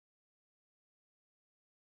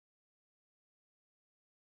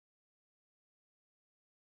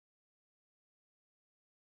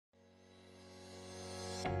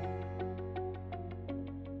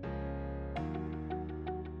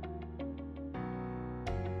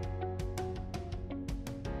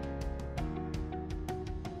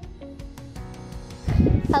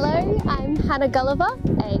Hello, I'm Hannah Gulliver,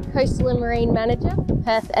 a Coastal and Marine Manager for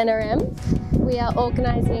Perth NRM. We are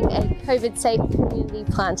organising a COVIDsafe community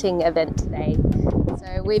planting event today.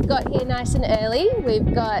 So we've got here nice and early.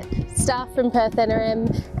 We've got staff from Perth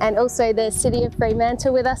NRM and also the City of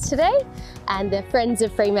Fremantle with us today, and the Friends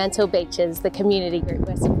of Freo Beaches, the community group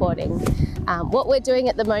we're supporting. What we're doing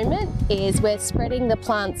at the moment is we're spreading the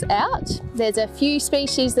plants out. There's a few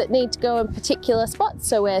species that need to go in particular spots,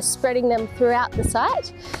 so we're spreading them throughout the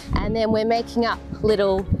site, and then we're making up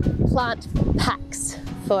little plant packs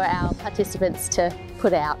for our participants to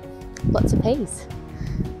put out. Lots of peas.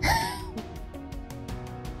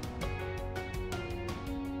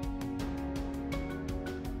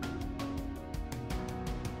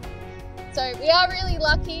 So we are really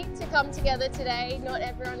lucky to come together today. Not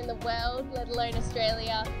everyone in the world, let alone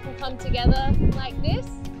Australia, can come together like this.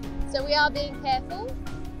 So we are being careful.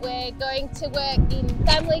 We're going to work in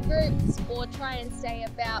family groups or try and stay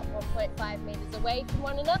about 1.5 metres away from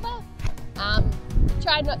one another.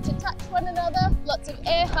 Try not to touch one another. Lots of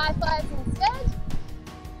air high fives instead.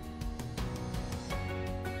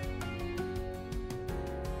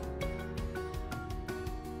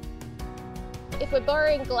 If we're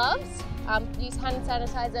borrowing gloves, use hand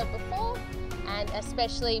sanitizer before, and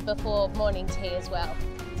especially before morning tea as well.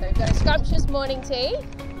 So we've got a scrumptious morning tea,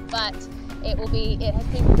 but it has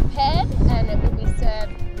been prepared and it will be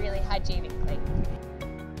served really hygienically.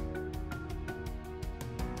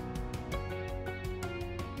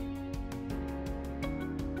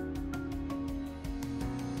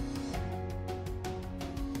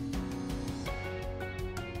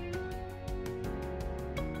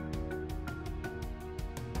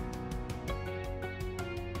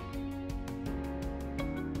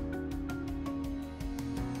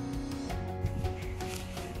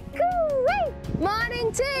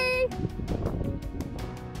 Morning tea!